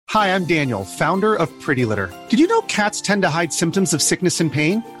Hi, I'm Daniel, founder of Pretty Litter. Did you know cats tend to hide symptoms of sickness and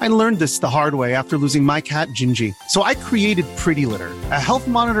pain? I learned this the hard way after losing my cat, Gingy. So I created Pretty Litter, a health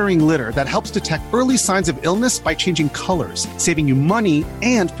monitoring litter that helps detect early signs of illness by changing colors, saving you money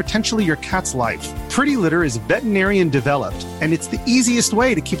and potentially your cat's life. Pretty Litter is veterinarian developed, and it's the easiest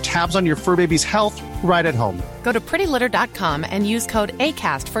way to keep tabs on your fur baby's health right at home. Go to prettylitter.com and use code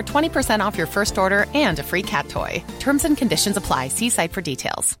ACAST for 20% off your first order and a free cat toy. Terms and conditions apply. See site for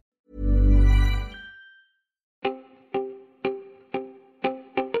details.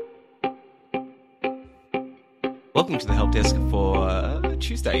 Welcome to the Help Desk for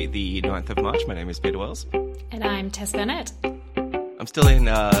Tuesday, the 9th of March. My name is Peter Wells. And I'm Tess Bennett. I'm still in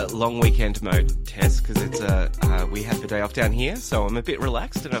long weekend mode, Tess, because we have the day off down here, so I'm a bit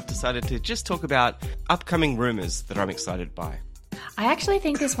relaxed, and I've decided to just talk about upcoming rumours that I'm excited by. I actually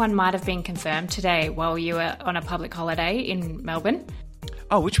think this one might have been confirmed today while you were on a public holiday in Melbourne.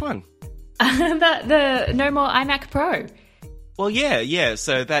 Oh, which one? the No More iMac Pro. Well, yeah.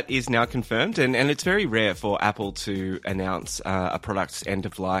 So that is now confirmed, and it's very rare for Apple to announce a product's end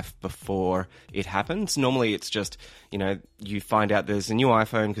of life before it happens. Normally, it's just, you find out there's a new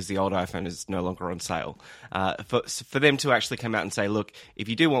iPhone because the old iPhone is no longer on sale. For them to actually come out and say, look, if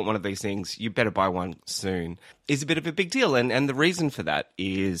you do want one of these things, you better buy one soon, is a bit of a big deal. And the reason for that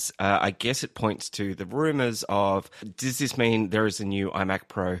is, I guess it points to the rumours of, does this mean there is a new iMac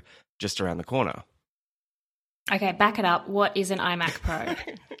Pro just around the corner? Okay, back it up. What is an iMac Pro?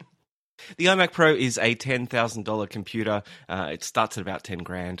 The iMac Pro is a $10,000 computer. It starts at about 10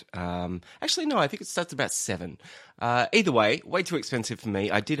 grand. Actually, no, I think it starts at about 7. Either way too expensive for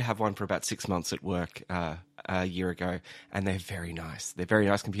me. I did have one for about 6 months at work a year ago, and they're very nice. They're very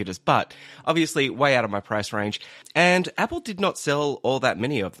nice computers, but obviously way out of my price range. And Apple did not sell all that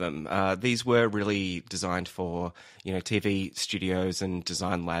many of them. These were really designed for, TV studios and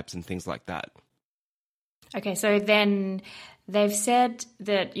design labs and things like that. Okay, so then they've said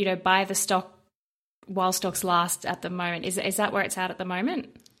that, buy the stock while stocks last at the moment. Is that where it's at the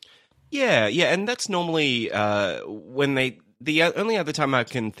moment? Yeah, and that's normally when the only other time I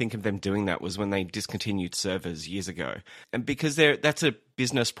can think of them doing that was when they discontinued servers years ago. And because that's a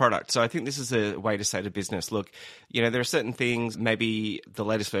business product. So I think this is a way to say to business, look, there are certain things, maybe the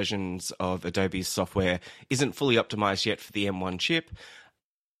latest versions of Adobe's software isn't fully optimized yet for the M1 chip.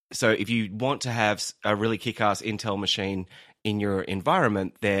 So if you want to have a really kick-ass Intel machine in your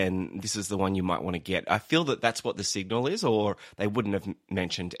environment, then this is the one you might want to get. I feel that that's what the signal is, or they wouldn't have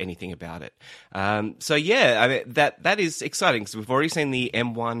mentioned anything about it. That is exciting because we've already seen the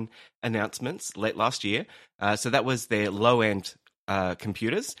M1 announcements late last year. So that was their low-end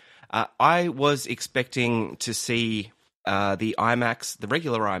computers. I was expecting to see the iMacs, the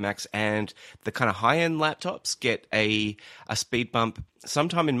regular iMacs, and the kind of high-end laptops get a speed bump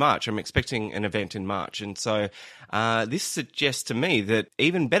sometime in March. I'm expecting an event in March. And so this suggests to me that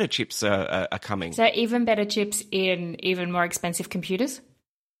even better chips are coming. So even better chips in even more expensive computers?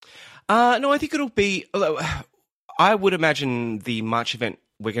 No, I think it'll be... I would imagine the March event,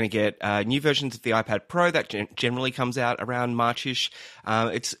 we're going to get new versions of the iPad Pro that generally comes out around Marchish.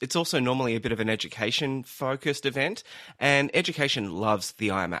 It's also normally a bit of an education-focused event, and education loves the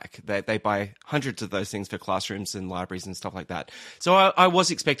iMac. They buy hundreds of those things for classrooms and libraries and stuff like that. So I was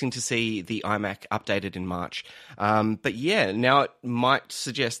expecting to see the iMac updated in March. But yeah, now it might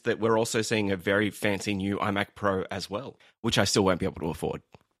suggest that we're also seeing a very fancy new iMac Pro as well, which I still won't be able to afford.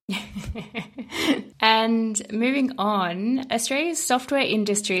 And moving on, Australia's software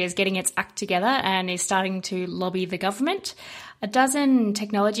industry is getting its act together and is starting to lobby the government. A dozen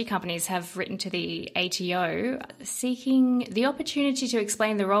technology companies have written to the ATO seeking the opportunity to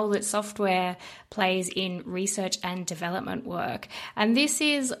explain the role that software plays in research and development work. And this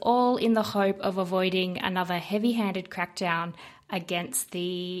is all in the hope of avoiding another heavy-handed crackdown against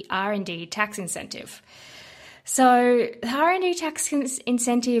the R&D tax incentive. So the R&D tax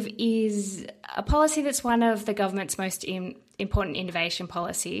incentive is a policy that's one of the government's most important innovation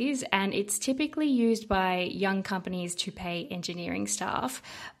policies, and it's typically used by young companies to pay engineering staff.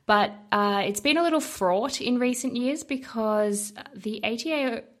 But it's been a little fraught in recent years because the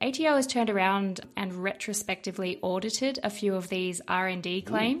ATO has turned around and retrospectively audited a few of these R&D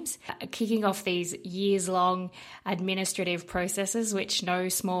claims, kicking off these years-long administrative processes which no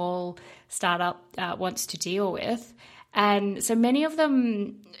small startup wants to deal with. And so many of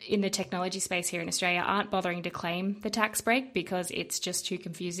them in the technology space here in Australia aren't bothering to claim the tax break because it's just too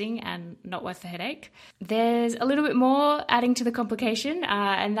confusing and not worth the headache. There's a little bit more adding to the complication,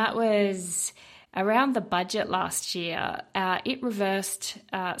 and that was around the budget last year, it reversed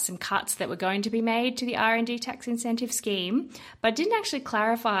some cuts that were going to be made to the R&D tax incentive scheme, but didn't actually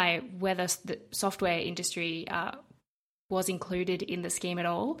clarify whether the software industry was included in the scheme at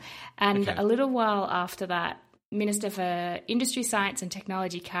all. And a little while after that, Minister for Industry, Science and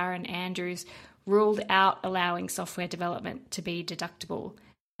Technology, Karen Andrews, ruled out allowing software development to be deductible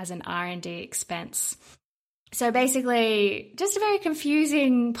as an R&D expense. So basically, just a very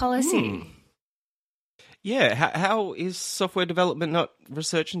confusing policy. Yeah, how is software development not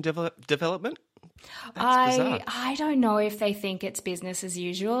research and development? That's bizarre. I don't know if they think it's business as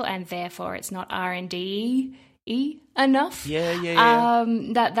usual and therefore it's not R&D enough. Yeah.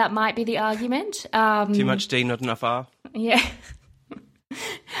 That might be the argument. Too much D, not enough R. Yeah.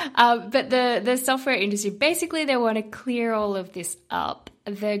 But the software industry, basically they want to clear all of this up.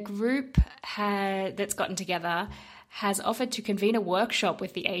 The group that's gotten together has offered to convene a workshop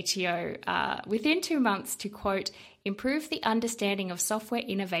with the ATO within 2 months to, quote, improve the understanding of software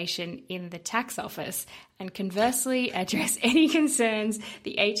innovation in the tax office and conversely address any concerns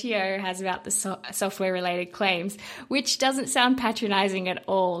the ATO has about the software-related claims, which doesn't sound patronising at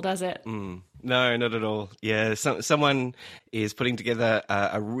all, does it? No, not at all. Yeah, someone is putting together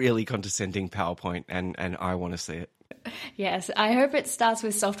a really condescending PowerPoint and I want to see it. Yes, I hope it starts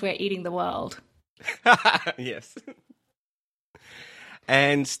with software eating the world. Yes.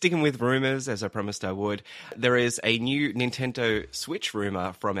 And sticking with rumours, as I promised I would, there is a new Nintendo Switch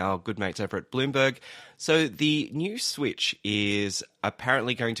rumour from our good mates over at Bloomberg. So the new Switch is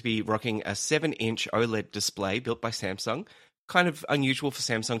apparently going to be rocking a 7-inch OLED display built by Samsung. Kind of unusual for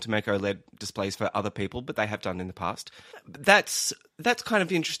Samsung to make OLED displays for other people, but they have done in the past. That's kind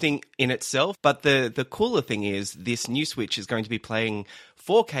of interesting in itself, but the cooler thing is this new Switch is going to be playing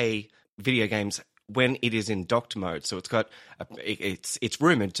 4K video games when it is in docked mode. So it's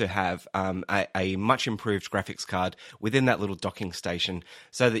rumored to have a much improved graphics card within that little docking station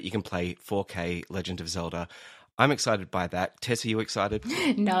so that you can play 4K Legend of Zelda. I'm excited by that. Tess, are you excited?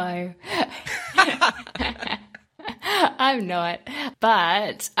 No. I'm not.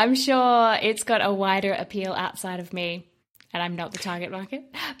 But I'm sure it's got a wider appeal outside of me. And I'm not the target market.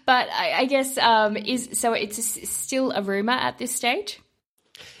 But I guess, it's still a rumour at this stage?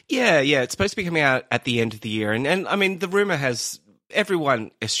 Yeah, it's supposed to be coming out at the end of the year. And I mean, the rumour has...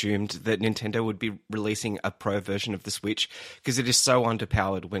 Everyone assumed that Nintendo would be releasing a Pro version of the Switch because it is so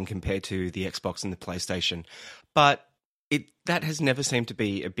underpowered when compared to the Xbox and the PlayStation. But that has never seemed to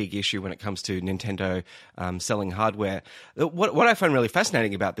be a big issue when it comes to Nintendo selling hardware. What I find really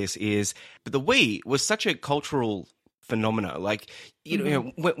fascinating about this is the Wii was such a cultural phenomena. Like, you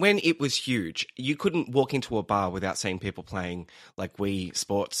know, when it was huge, you couldn't walk into a bar without seeing people playing like Wii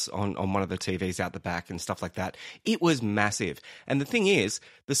Sports on one of the TVs out the back and stuff like that. It was massive. And the thing is,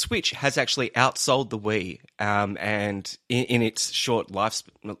 the Switch has actually outsold the Wii, and in its short life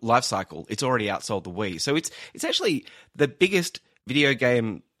cycle, it's already outsold the Wii. So it's actually the biggest video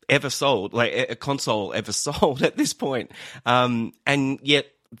game ever sold, like a console ever sold at this point. And yet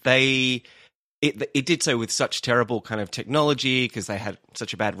It did so with such terrible kind of technology because they had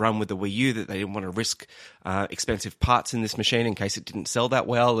such a bad run with the Wii U that they didn't want to risk expensive parts in this machine in case it didn't sell that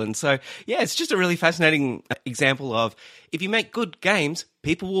well. And so, yeah, it's just a really fascinating example of if you make good games,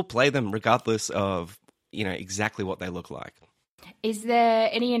 people will play them regardless of, you know, exactly what they look like. Is there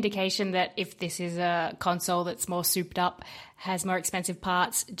any indication that if this is a console that's more souped up, has more expensive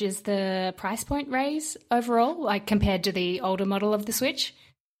parts, does the price point raise overall, like compared to the older model of the Switch?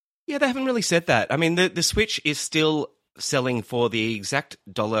 Yeah, they haven't really said that. I mean, the Switch is still selling for the exact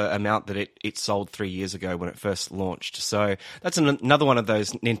dollar amount that it sold 3 years ago when it first launched. So that's another one of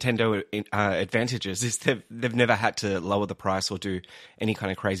those Nintendo advantages is they've never had to lower the price or do any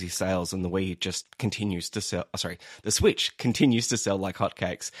kind of crazy sales, and the Wii just continues to sell. The Switch continues to sell like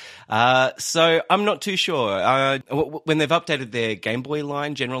hotcakes. So I'm not too sure. When they've updated their Game Boy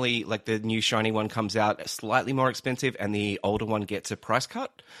line, generally like the new shiny one comes out slightly more expensive and the older one gets a price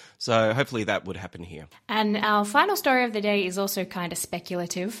cut. So hopefully that would happen here. And our final story of the day is also kind of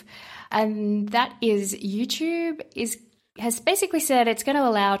speculative, and that is YouTube has basically said it's going to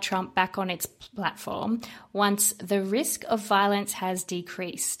allow Trump back on its platform once the risk of violence has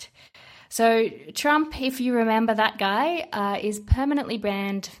decreased. So Trump, if you remember that guy, is permanently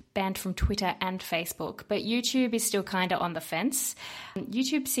banned from Twitter and Facebook, but YouTube is still kind of on the fence.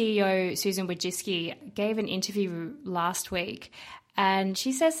 YouTube CEO Susan Wojcicki gave an interview last week, and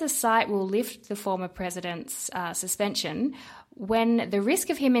she says the site will lift the former president's suspension when the risk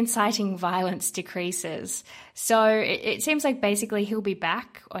of him inciting violence decreases. So it seems like basically he'll be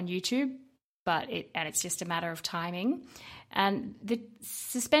back on YouTube it's just a matter of timing. And the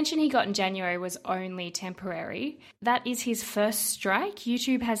suspension he got in January was only temporary. That is his first strike.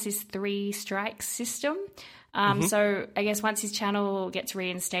 YouTube has this 3-strike system. So I guess once his channel gets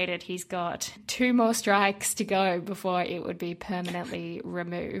reinstated, he's got 2 more strikes to go before it would be permanently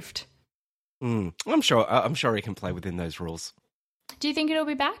removed. I'm sure he can play within those rules. Do you think it'll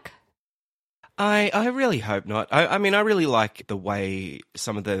be back? I really hope not. I mean, I really like the way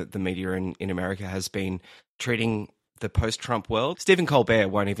some of the media in America has been treating the post-Trump world. Stephen Colbert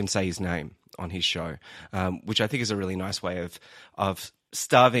won't even say his name on his show, which I think is a really nice way of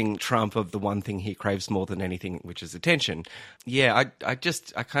starving Trump of the one thing he craves more than anything, which is attention. Yeah,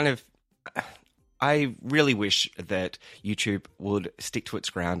 I really wish that YouTube would stick to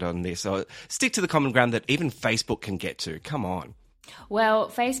its ground on this, or stick to the common ground that even Facebook can get to. Come on. Well,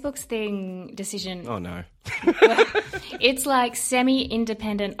 Facebook's decision... Oh, no. It's like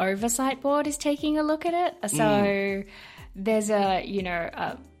semi-independent oversight board is taking a look at it. So there's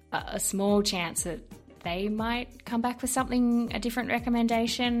a small chance that they might come back with a different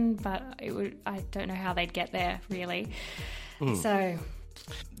recommendation, but I don't know how they'd get there, really. So...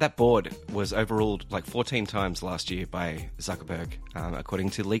 That board was overruled like 14 times last year by Zuckerberg, according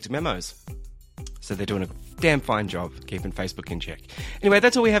to leaked memos. So they're doing a damn fine job keeping Facebook in check. Anyway,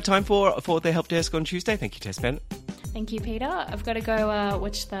 that's all we have time for the Help Desk on Tuesday. Thank you, Tess Bennett. Thank you, Peter. I've got to go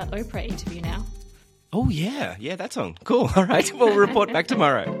watch the Oprah interview now. Oh, yeah. Yeah, that's on. Cool. All right. We'll report back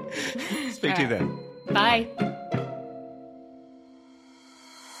tomorrow. Speak to you then. Bye.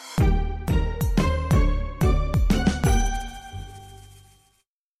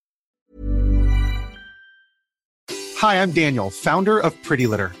 Hi, I'm Daniel, founder of Pretty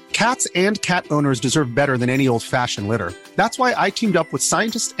Litter. Cats and cat owners deserve better than any old-fashioned litter. That's why I teamed up with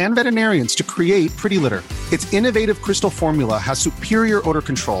scientists and veterinarians to create Pretty Litter. Its innovative crystal formula has superior odor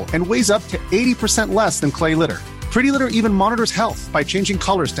control and weighs up to 80% less than clay litter. Pretty Litter even monitors health by changing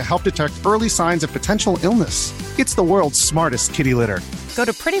colors to help detect early signs of potential illness. It's the world's smartest kitty litter. Go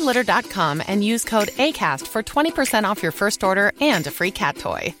to prettylitter.com and use code ACAST for 20% off your first order and a free cat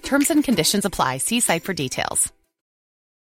toy. Terms and conditions apply. See site for details.